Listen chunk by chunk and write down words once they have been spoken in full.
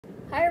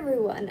Hi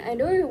everyone, I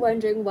know you're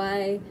wondering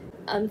why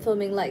I'm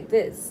filming like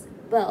this.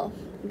 Well,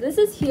 this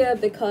is here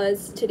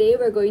because today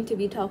we're going to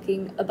be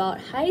talking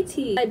about high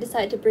tea. I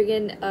decided to bring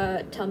in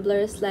a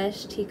tumbler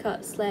slash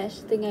teacup slash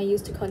thing I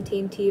use to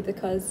contain tea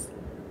because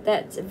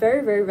that's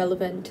very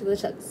relevant to the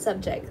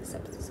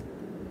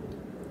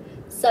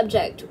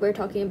subject we're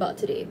talking about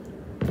today.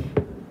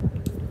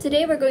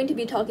 Today we're going to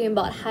be talking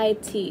about high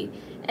tea,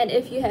 and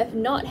if you have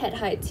not had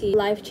high tea,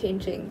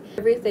 life-changing,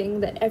 everything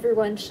that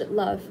everyone should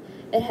love.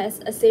 It has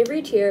a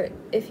savory tier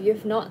if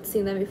you've not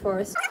seen them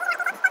before.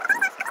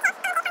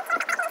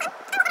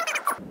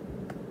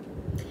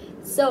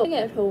 So, I'm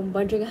at home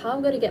wondering how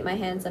I'm going to get my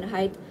hands on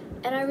high tea,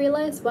 and I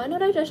realized why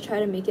not I just try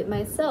to make it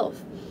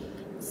myself.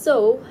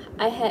 So,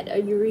 I had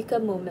a eureka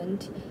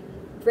moment,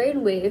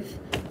 brainwave,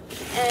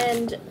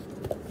 and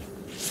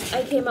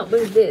I came up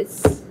with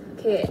this.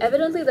 Okay,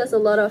 evidently there's a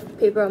lot of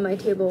paper on my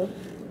table,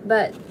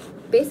 but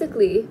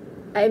basically,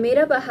 I made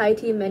up a high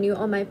tea menu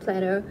on my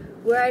planner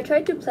where I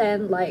tried to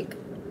plan like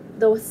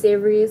those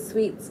savory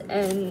sweets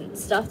and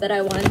stuff that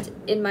I want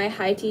in my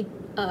high tea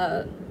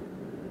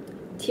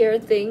tier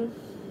thing,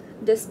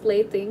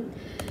 display thing.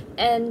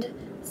 And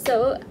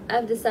so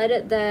I've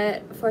decided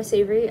that for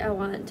savory I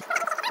want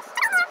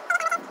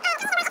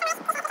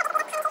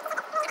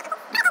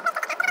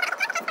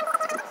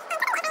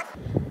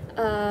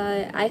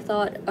I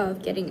thought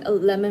of getting a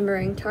lemon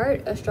meringue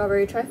tart, a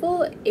strawberry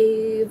trifle,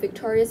 a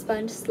Victoria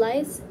sponge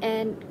slice,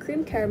 and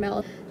cream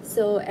caramel,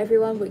 so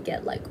everyone would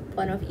get like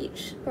one of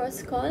each. For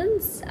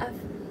scones,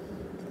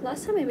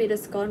 last time I made a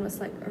scone was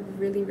like a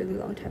really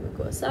long time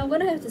ago, so I'm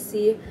gonna have to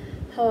see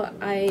how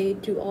I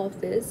do all of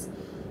this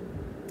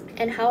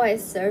and how I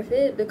serve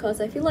it,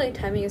 because I feel like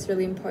timing is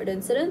really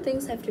important. Certain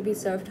things have to be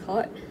served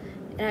hot,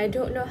 and I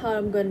don't know how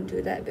I'm gonna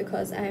do that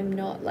because I'm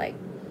not like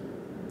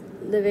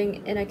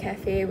living in a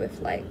cafe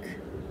with like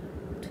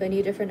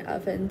 20 different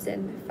ovens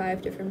and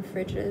 5 different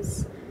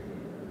fridges.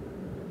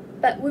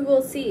 But we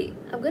will see.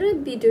 I'm gonna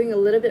be doing a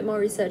little bit more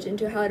research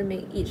into how to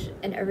make each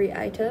and every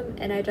item,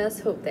 and I just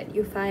hope that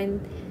you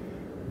find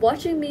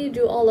watching me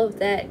do all of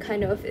that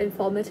kind of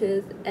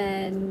informative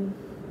and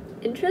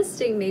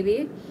interesting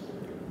maybe.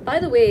 By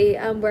the way,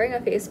 I'm wearing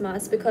a face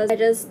mask because I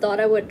just thought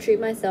I would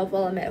treat myself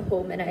while I'm at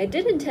home, and I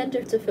didn't intend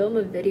to film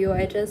a video.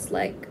 I just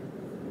like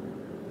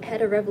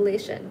had a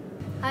revelation.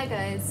 Hi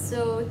guys,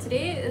 so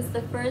today is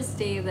the first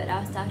day that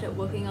I've started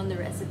working on the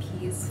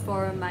recipes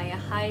for my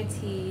high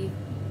tea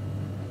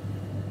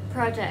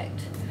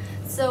project.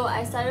 So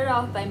I started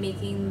off by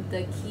making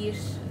the quiche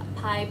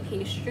pie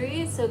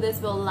pastry. So this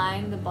will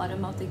line the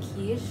bottom of the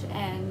quiche,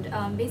 and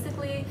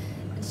basically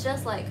it's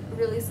just like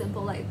really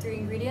simple, like 3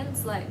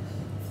 ingredients like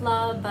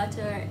flour,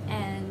 butter,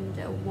 and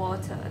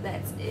water.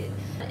 That's it.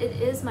 It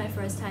is my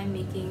first time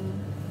making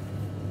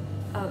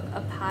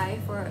a pie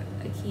for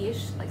a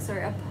quiche,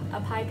 a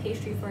pie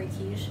pastry for a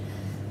quiche,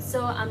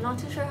 so I'm not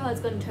too sure how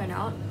it's going to turn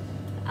out.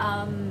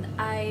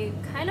 I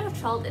kind of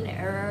trialed and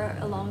error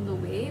along the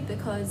way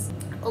because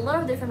a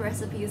lot of different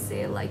recipes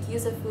say like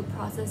use a food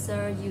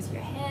processor, use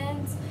your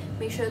hands,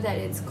 make sure that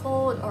it's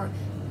cold or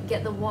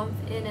get the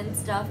warmth in and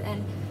stuff,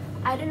 and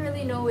I didn't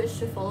really know which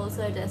to follow,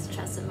 so I just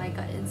trusted my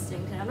gut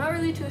instinct, and I'm not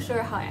really too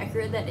sure how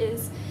accurate that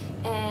is.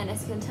 And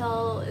as you can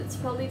tell, it's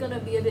probably gonna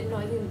be a bit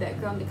noisy in the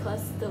background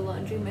because the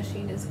laundry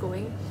machine is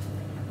going.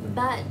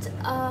 But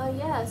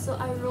yeah, so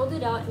I rolled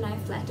it out and I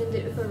flattened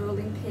it with a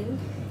rolling pin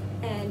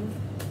and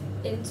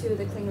into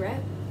the cling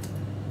wrap.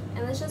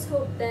 And let's just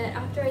hope that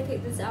after I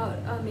take this out,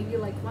 maybe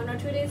like 1 or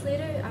 2 days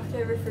later,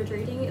 after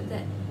refrigerating it,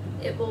 that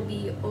it will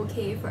be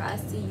okay for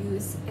us to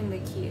use in the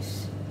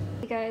quiche.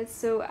 Hey guys,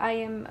 so I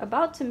am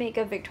about to make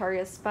a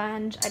Victoria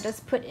sponge. I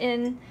just put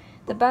in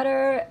the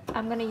butter.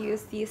 I'm gonna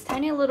use these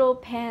tiny little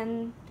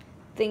pan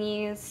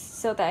thingies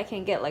so that I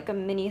can get like a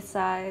mini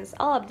size.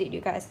 I'll update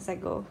you guys as I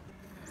go.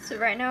 So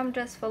right now I'm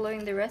just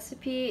following the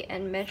recipe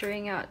and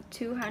measuring out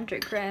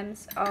 200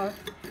 grams of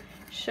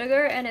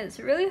sugar, and it's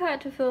really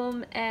hard to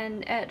film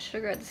and add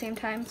sugar at the same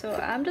time, so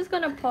I'm just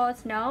gonna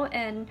pause now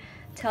and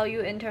tell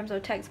you in terms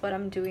of text what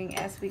I'm doing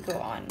as we go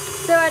on.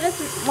 So I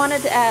just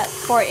wanted to add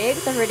 4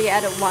 eggs. I've already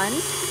added 1,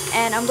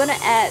 and I'm gonna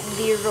add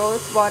the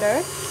rose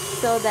water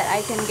so that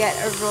I can get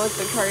a rose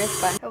Victoria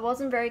sponge. I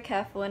wasn't very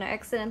careful and I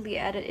accidentally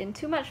added in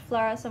too much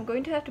flour, so I'm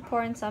going to have to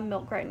pour in some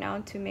milk right now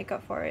to make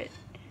up for it.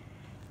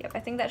 Yep, I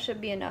think that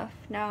should be enough.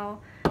 Now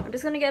I'm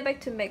just gonna get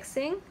back to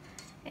mixing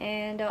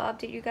and I'll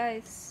update you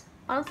guys.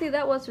 Honestly,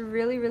 that was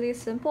really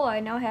simple. I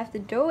now have the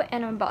dough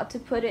and I'm about to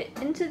put it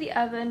into the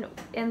oven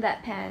in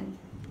that pan.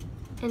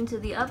 Into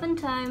the oven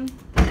time.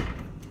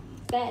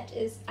 Batch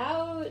is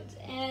out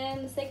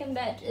and the second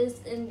batch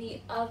is in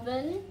the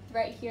oven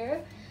right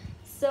here.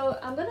 So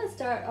I'm gonna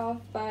start off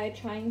by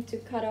trying to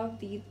cut off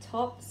the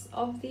tops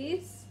of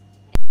these.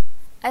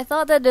 I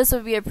thought that this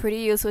would be a pretty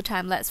useful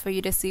time-lapse for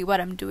you to see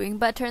what I'm doing,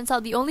 but turns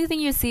out the only thing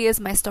you see is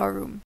my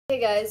storeroom. Hey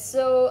guys,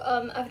 so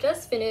I've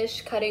just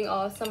finished cutting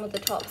off some of the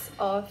tops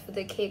of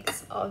the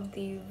cakes of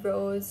the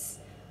rose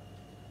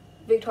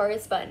Victoria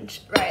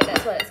sponge. Right,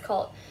 that's what it's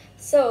called.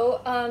 So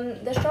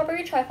the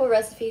strawberry trifle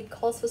recipe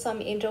calls for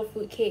some angel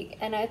food cake,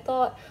 and I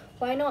thought,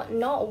 why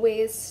not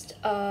waste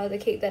the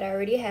cake that I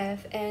already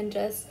have and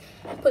just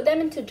put them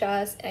into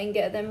jars and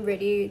get them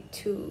ready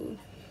to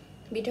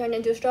be turned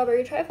into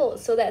strawberry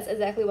trifles. So that's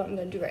exactly what I'm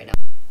going to do right now.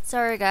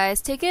 Sorry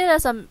guys, take it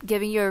as I'm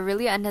giving you a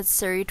really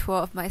unnecessary tour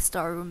of my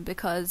storeroom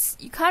because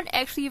you can't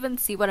actually even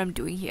see what I'm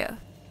doing here.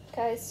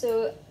 Guys,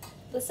 so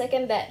the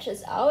second batch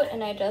is out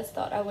and I just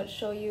thought I would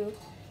show you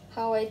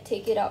how I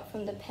take it out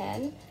from the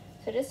pan.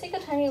 So just take a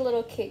tiny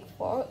little cake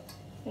fork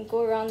and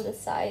go around the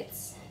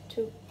sides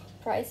to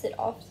prise it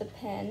off the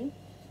pan.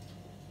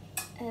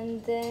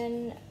 And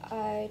then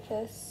I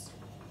just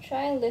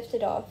try and lift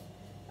it off.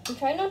 I'm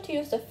trying not to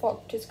use the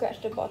fork to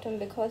scratch the bottom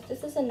because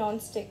this is a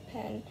non-stick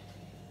pan.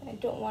 I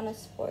don't want to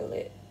spoil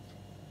it.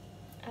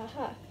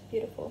 Aha,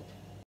 beautiful.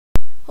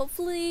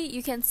 Hopefully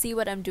you can see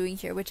what I'm doing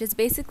here, which is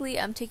basically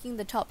I'm taking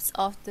the tops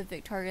off the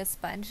Victoria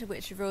sponge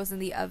which rose in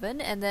the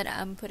oven, and then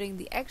I'm putting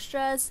the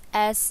extras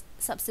as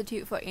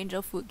substitute for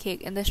angel food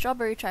cake in the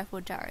strawberry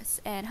trifle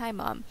jars. And hi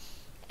mom.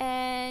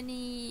 And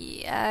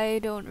I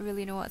don't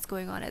really know what's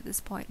going on at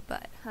this point,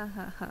 but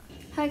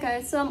Hi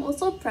guys, so I'm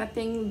also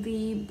prepping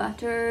the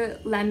butter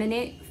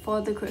laminate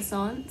for the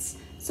croissants.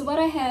 So what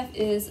I have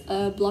is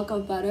a block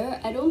of butter.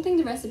 I don't think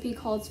the recipe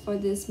calls for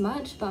this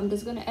much, but I'm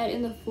just going to add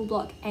in the full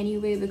block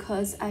anyway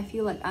because I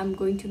feel like I'm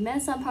going to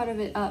mess some part of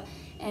it up,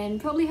 and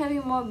probably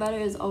having more butter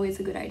is always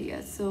a good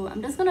idea. So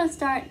I'm just going to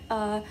start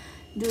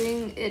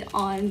doing it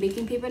on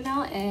baking paper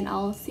now, and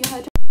I'll see how it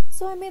turns.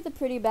 So I made the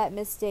pretty bad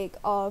mistake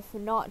of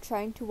not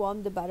trying to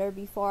warm the butter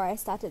before I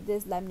started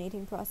this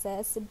laminating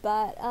process,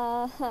 but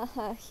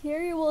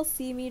here you will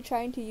see me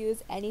trying to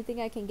use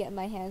anything I can get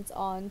my hands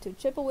on to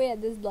chip away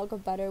at this block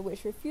of butter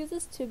which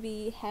refuses to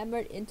be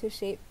hammered into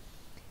shape.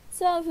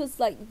 So I was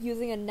like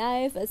using a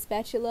knife, a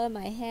spatula,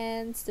 my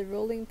hands, the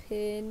rolling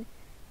pin,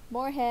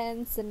 more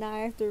hands, the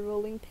knife, the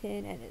rolling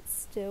pin, and it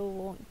still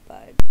won't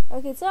budge.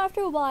 Okay, so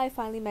after a while I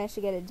finally managed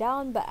to get it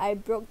down, but I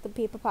broke the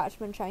paper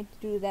parchment trying to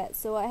do that,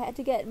 so I had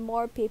to get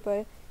more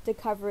paper to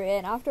cover it,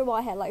 and after a while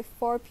I had like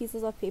 4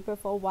 pieces of paper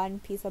for 1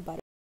 piece of butter.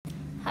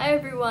 Hi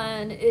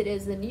everyone, it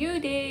is a new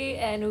day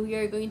and we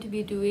are going to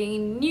be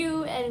doing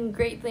new and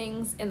great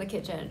things in the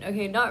kitchen.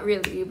 Okay, not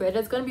really, but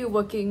it's going to be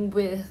working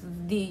with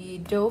the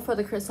dough for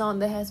the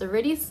croissant that has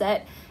already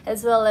set,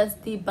 as well as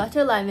the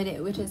butter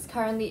laminate which is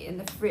currently in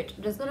the fridge.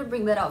 I'm just going to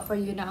bring that out for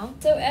you now.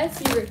 So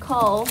as you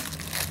recall,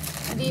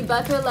 the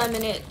butter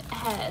laminate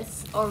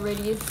has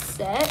already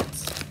set,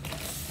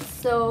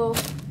 so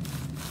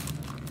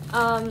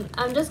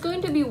I'm just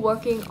going to be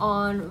working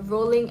on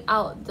rolling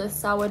out the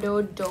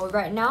sourdough dough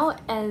right now,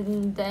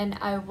 and then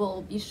I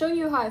will be showing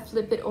you how I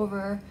flip it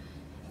over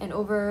and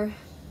over.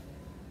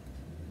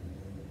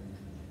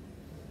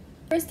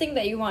 First thing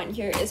that you want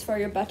here is for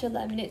your butter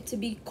laminate to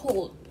be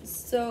cold.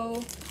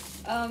 So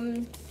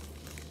I'm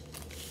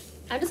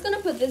just gonna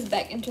put this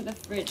back into the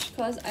fridge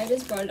because I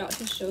just brought it out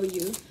to show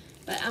you,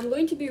 but I'm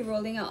going to be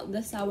rolling out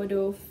the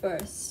sourdough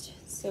first.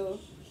 So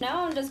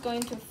now I'm just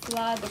going to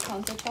flour the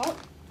countertop.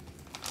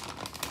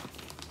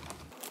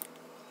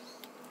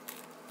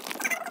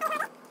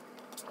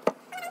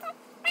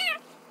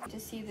 To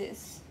see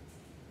this.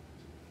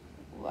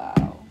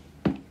 Wow.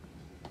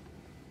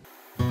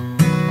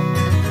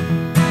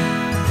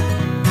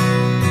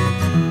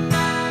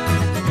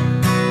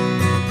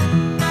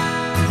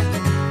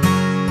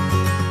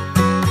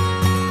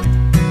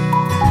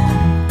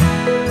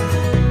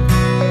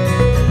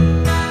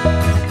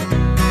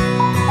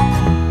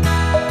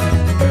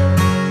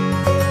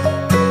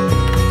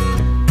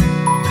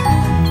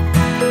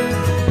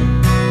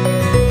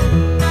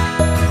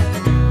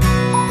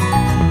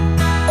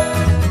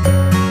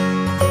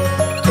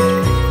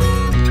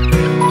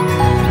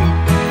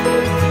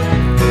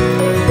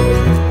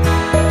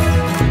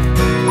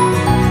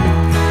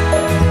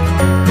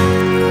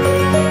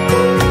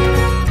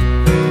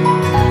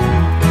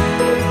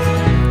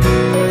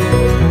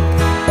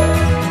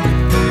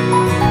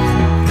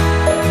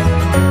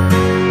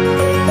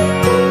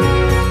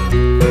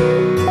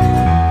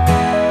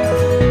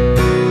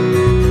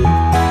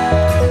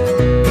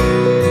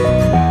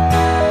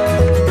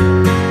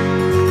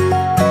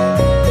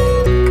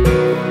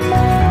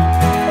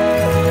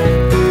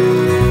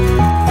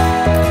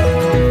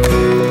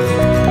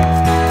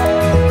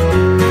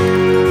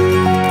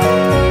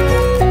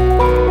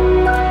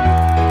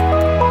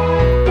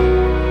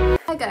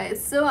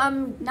 So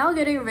I'm now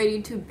getting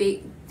ready to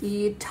bake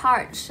the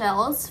tart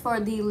shells for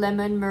the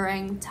lemon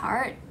meringue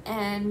tart,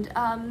 and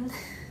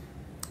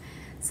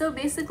so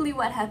basically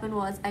what happened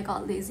was I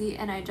got lazy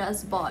and I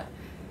just bought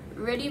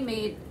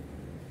ready-made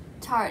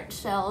tart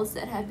shells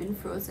that have been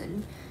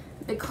frozen,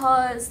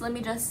 because let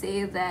me just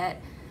say that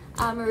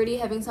I'm already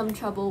having some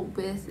trouble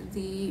with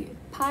the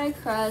pie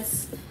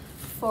crust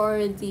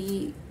for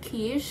the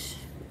quiche,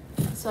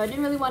 so I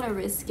didn't really want to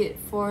risk it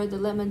for the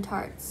lemon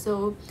tart.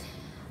 So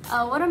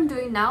what I'm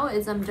doing now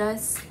is I'm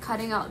just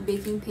cutting out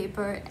baking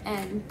paper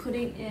and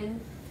putting in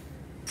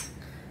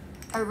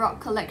a rock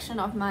collection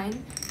of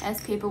mine as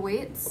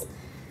paperweights,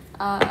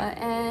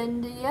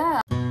 and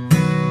yeah.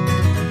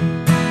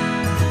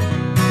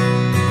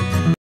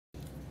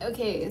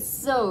 Okay,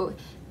 so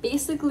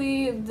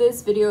Basically,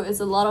 this video is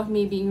a lot of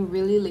me being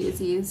really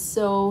lazy,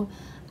 so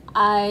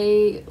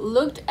I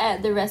looked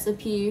at the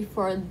recipe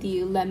for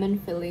the lemon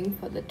filling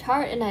for the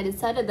tart and I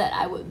decided that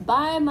I would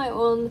buy my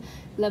own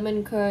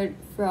lemon curd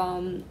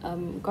from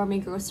Gourmet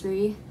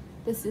Grocery.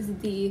 This is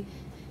the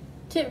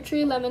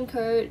Tiptree lemon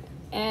curd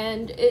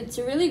and it's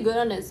really good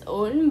on its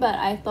own, but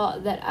I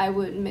thought that I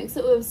would mix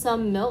it with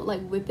some milk,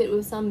 like whip it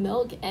with some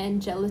milk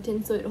and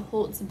gelatin so it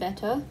holds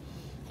better,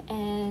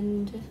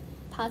 and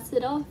pass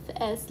it off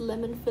as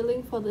lemon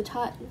filling for the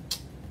tart.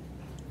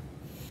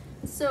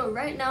 So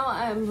right now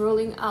I'm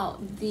rolling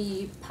out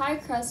the pie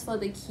crust for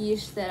the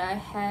quiche that I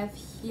have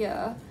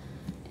here,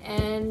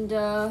 and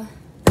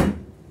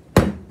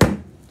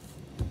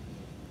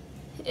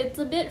it's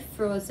a bit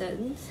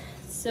frozen,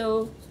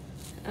 so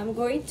I'm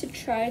going to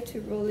try to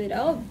roll it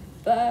out,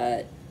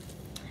 but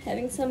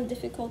having some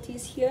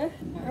difficulties here.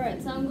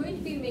 Alright, so I'm going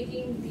to be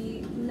making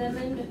the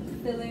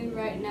lemon filling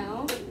right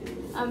now.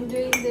 I'm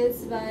doing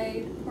this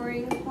by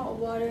pouring hot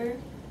water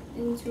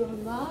into a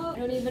mug. I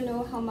don't even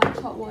know how much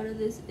hot water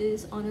this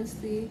is,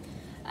 honestly.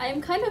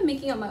 I'm kind of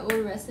making up my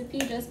own recipe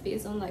just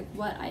based on like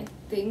what I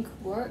think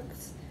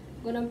works.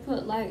 I'm gonna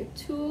put like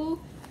 2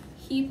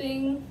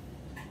 heaping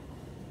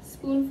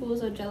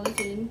spoonfuls of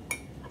gelatin.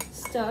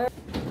 Stir.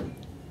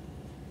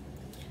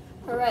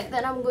 Alright,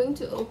 then I'm going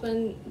to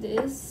open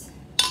this.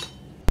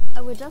 I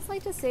would just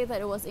like to say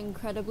that it was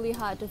incredibly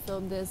hard to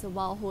film this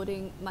while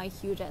holding my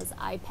huge ass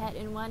iPad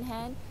in one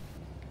hand.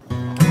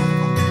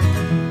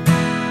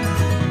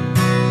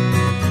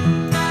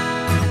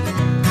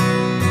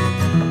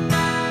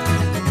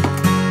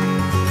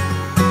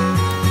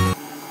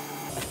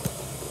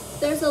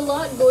 There's a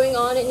lot going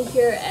on in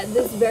here at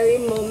this very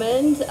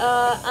moment.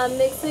 I'm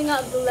mixing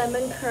up the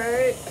lemon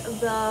curd,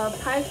 the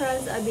pie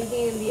crust are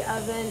baking in the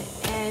oven,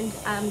 and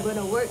I'm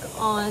gonna work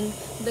on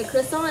the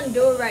croissant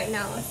dough right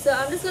now. So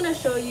I'm just gonna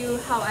show you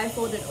how I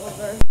fold it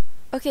over.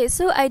 Okay,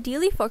 so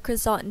ideally for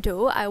croissant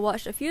dough, I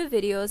watched a few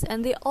videos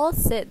and they all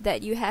said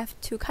that you have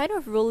to kind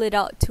of roll it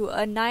out to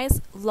a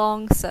nice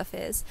long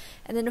surface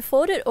and then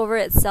fold it over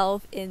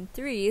itself in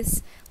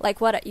threes,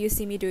 like what you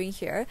see me doing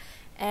here,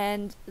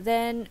 and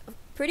then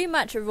pretty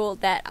much roll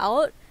that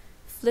out,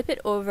 flip it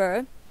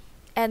over,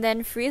 and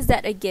then freeze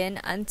that again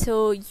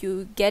until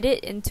you get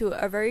it into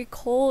a very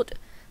cold,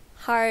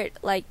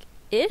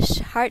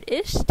 hard-ish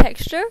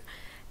texture,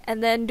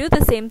 and then do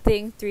the same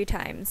thing 3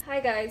 times. Hi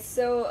guys,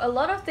 so a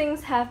lot of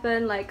things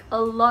happened,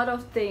 a lot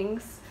of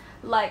things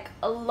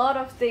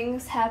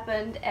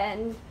happened,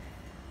 and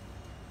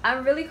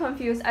I'm really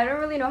confused. I don't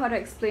really know how to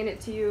explain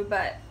it to you,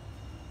 but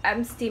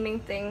I'm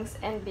steaming things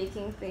and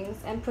baking things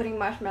and putting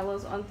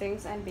marshmallows on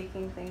things and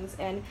baking things,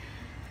 and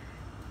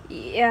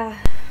yeah.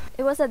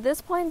 It was at this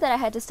point that I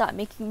had to start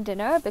making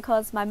dinner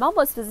because my mom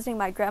was visiting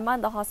my grandma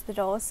in the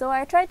hospital, so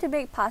I tried to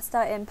make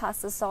pasta in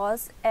pasta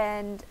sauce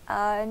and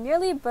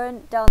nearly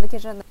burnt down the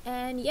kitchen.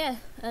 And yeah,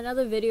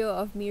 another video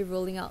of me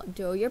rolling out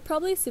dough. You're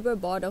probably super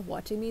bored of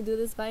watching me do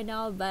this by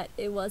now, but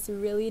it was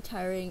really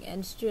tiring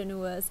and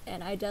strenuous,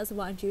 and I just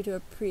want you to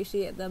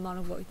appreciate the amount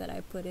of work that I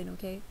put in,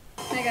 okay?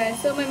 Hi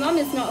guys, so my mom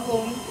is not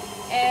home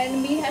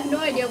and we have no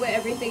idea where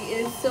everything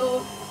is,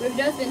 so we've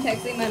just been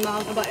texting my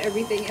mom about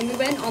everything, and we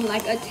went on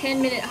like a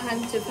 10-minute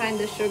hunt to find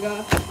the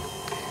sugar.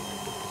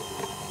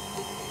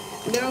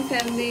 Little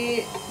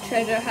family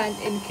treasure hunt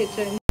in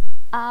kitchen.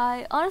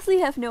 I honestly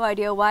have no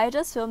idea why I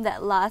just filmed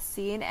that last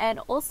scene, and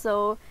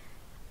also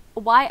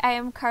why I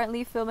am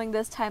currently filming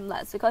this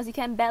time-lapse, because you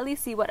can barely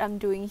see what I'm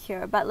doing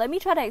here, but let me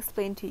try to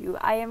explain to you.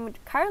 I am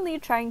currently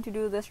trying to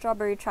do the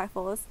strawberry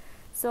trifles.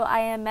 So I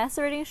am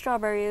macerating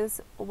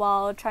strawberries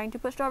while trying to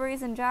put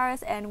strawberries in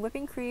jars and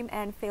whipping cream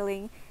and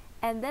failing,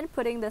 and then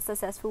putting the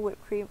successful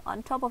whipped cream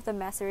on top of the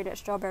macerated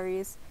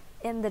strawberries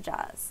in the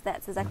jars.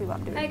 That's exactly what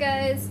I'm doing. Hi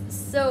guys,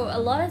 so a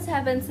lot has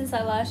happened since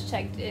I last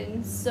checked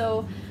in.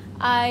 So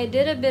I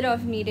did a bit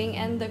of kneading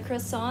and the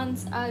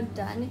croissants are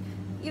done,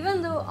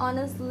 even though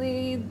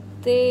honestly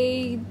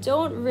they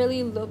don't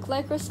really look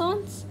like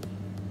croissants.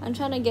 I'm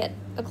trying to get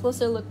a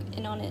closer look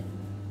in on it.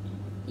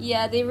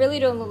 Yeah, they really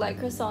don't look like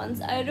croissants.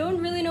 I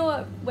don't really know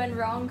what went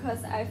wrong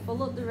because I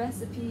followed the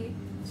recipe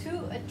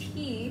to a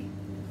T.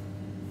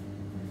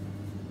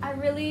 I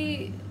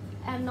really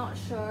am not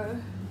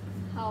sure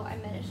how I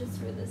managed to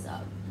screw this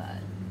up, but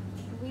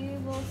we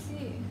will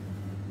see.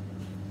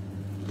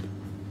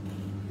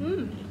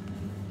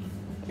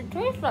 It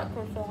tastes like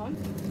croissant.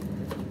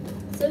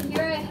 So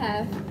here I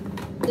have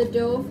the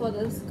dough for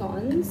the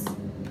scones,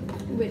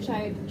 which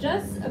I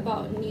just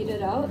about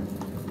kneaded out.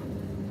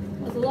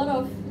 There's a lot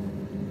of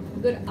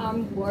good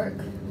arm work,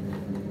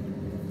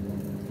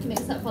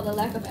 makes up for the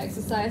lack of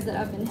exercise that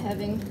I've been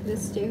having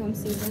this stay-home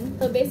season.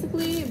 So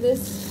basically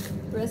this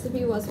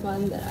recipe was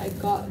one that I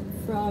got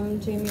from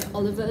Jamie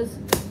Oliver's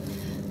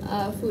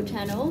food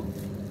channel,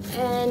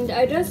 and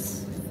I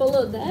just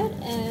followed that,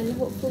 and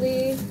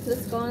hopefully the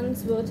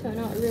scones will turn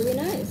out really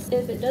nice.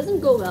 If it doesn't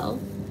go well,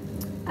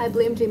 I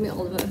blame Jamie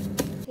Oliver.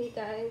 Hey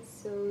guys,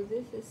 so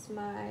this is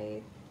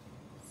my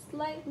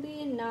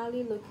slightly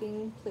gnarly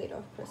looking plate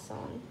of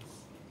croissants.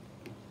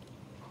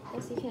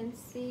 As you can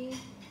see,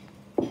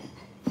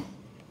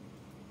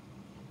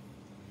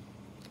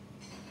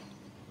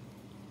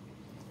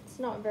 It's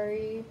not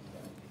very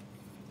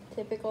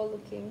typical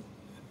looking.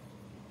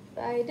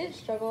 But I did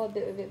struggle a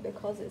bit with it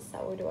because it's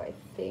sourdough, I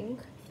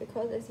think.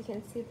 Because as you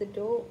can see, the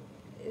dough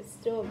is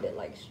still a bit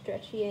like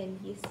stretchy and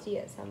yeasty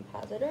at some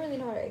parts. I don't really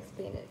know how to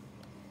explain it.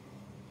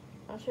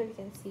 Not sure if you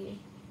can see.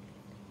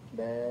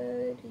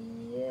 But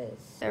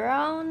yes.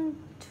 Around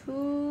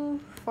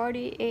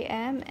 2:40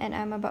 a.m. and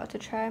I'm about to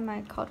try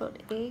my coddled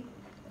egg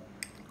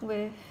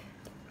with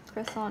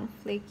croissant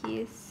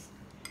flakies.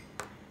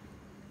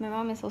 My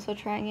mom is also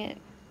trying it.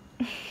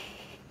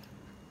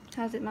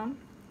 How's it, Mom?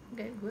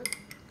 Okay, good.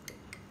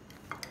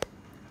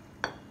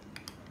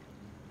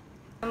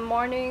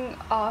 Morning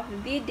of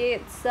the day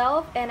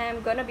itself, and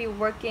I'm gonna be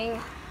working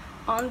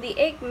on the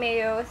egg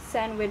mayo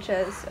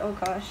sandwiches. Oh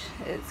gosh,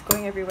 it's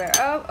going everywhere.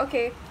 Oh,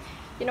 okay.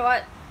 You know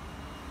what?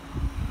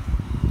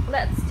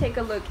 Let's take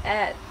a look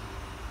at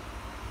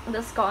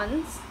the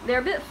scones. They're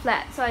a bit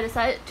flat, so I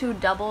decided to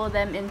double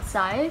them in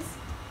size.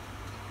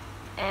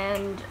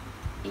 And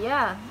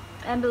yeah,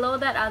 and below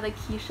that are the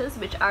quiches,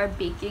 which are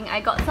baking.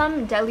 I got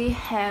some deli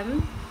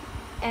ham,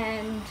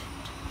 and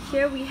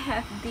here we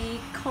have the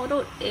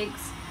coddled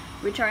eggs,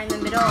 which are in the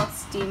middle of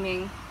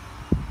steaming.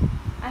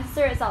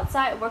 Esther is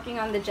outside working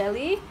on the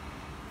jelly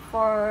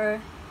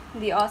for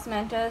the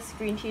Osmanthus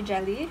green tea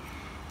jelly,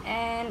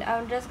 and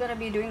I'm just gonna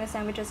be doing the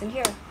sandwiches in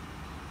here.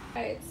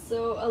 Alright,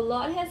 so a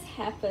lot has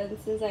happened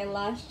since I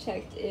last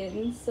checked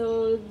in.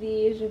 So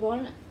the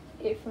Jabon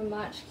et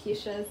fromage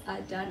quiches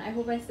are done. I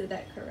hope I said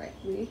that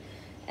correctly.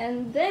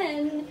 And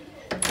then,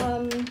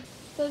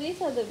 so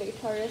these are the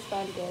Victoria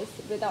sponges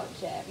without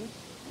jam.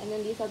 And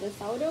then these are the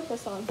sourdough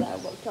croissants that I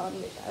worked on,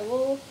 which I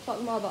will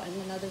talk more about in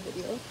another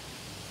video.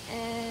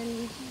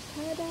 And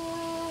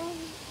ta-da!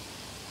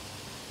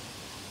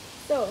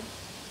 So,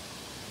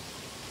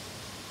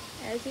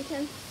 as you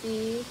can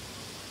see,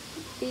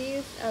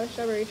 these are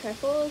strawberry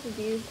truffles,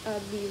 these are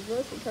the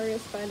rose Victoria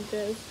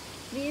sponges,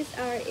 these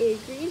are a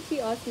green tea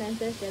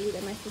osmanthus jelly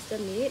that my sister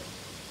made,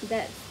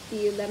 that's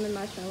the lemon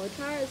marshmallow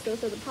tarts,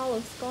 those are the pile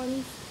of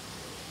scones,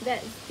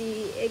 that's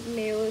the egg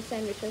mayo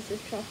sandwiches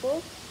with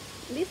truffle,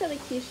 these are the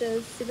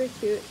quiches, super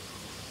cute,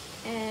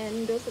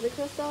 and those are the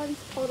croissants,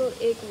 coddled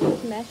egg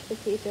with mashed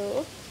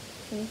potato.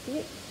 Can you see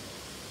it?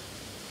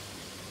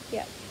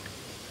 Yeah.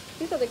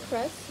 These are the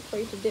crusts for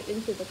you to dip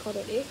into the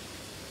coddled egg.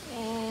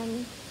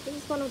 And this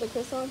is one of the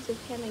croissants with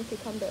ham and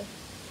cucumber.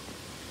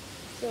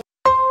 So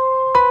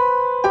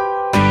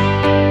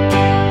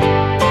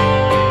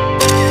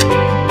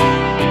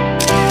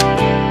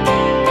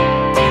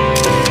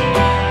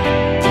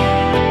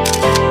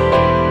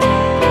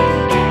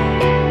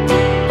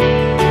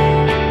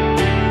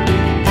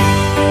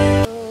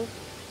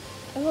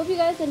I hope you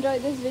guys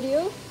enjoyed this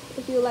video.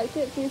 If you liked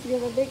it, please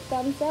give a big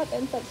thumbs up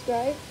and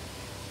subscribe.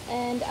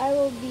 And I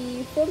will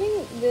be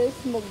filming this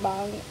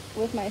mukbang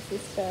with my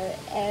sister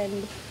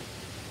and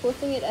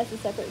posting it as a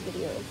separate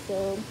video.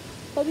 So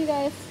hope you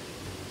guys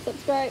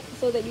subscribe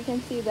so that you can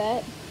see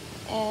that,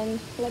 and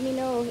let me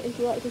know if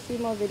you like to see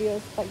more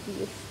videos like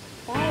these.